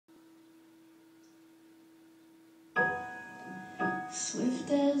Swift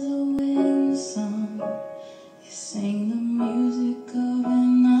as a wind song, you sang the music of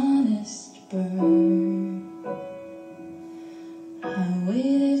an honest bird. I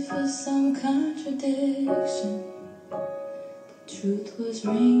waited for some contradiction, but truth was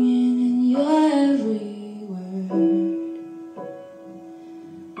ringing in your every word.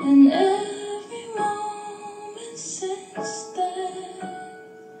 And every moment since then,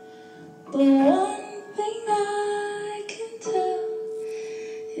 the one thing I can tell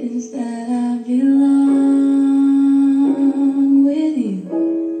is that I belong with you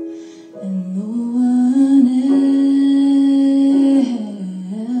and no one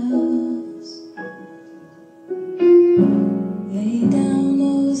else. Lay down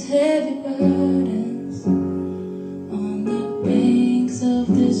those heavy burdens on the banks of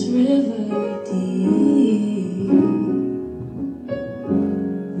this river deep.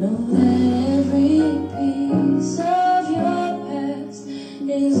 Know that every piece of your past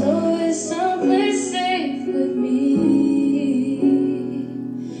is always someplace safe with me,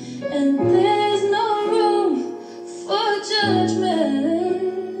 and there's no room for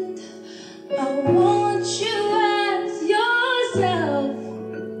judgment. I want you as yourself,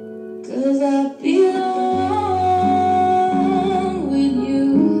 'cause I belong with you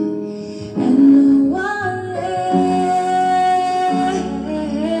and no one else.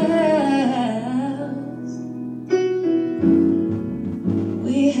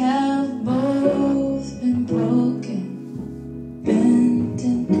 We have both been broken, bent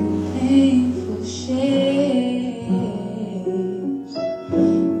into painful shapes.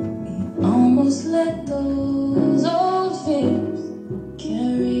 We almost let those old fears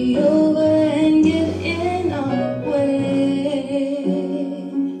carry over and get in our way.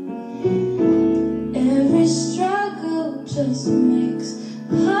 Every struggle just makes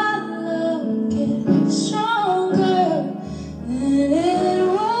our love get stronger than it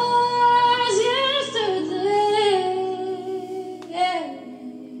was yesterday.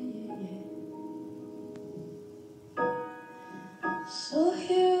 So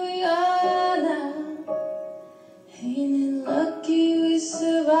here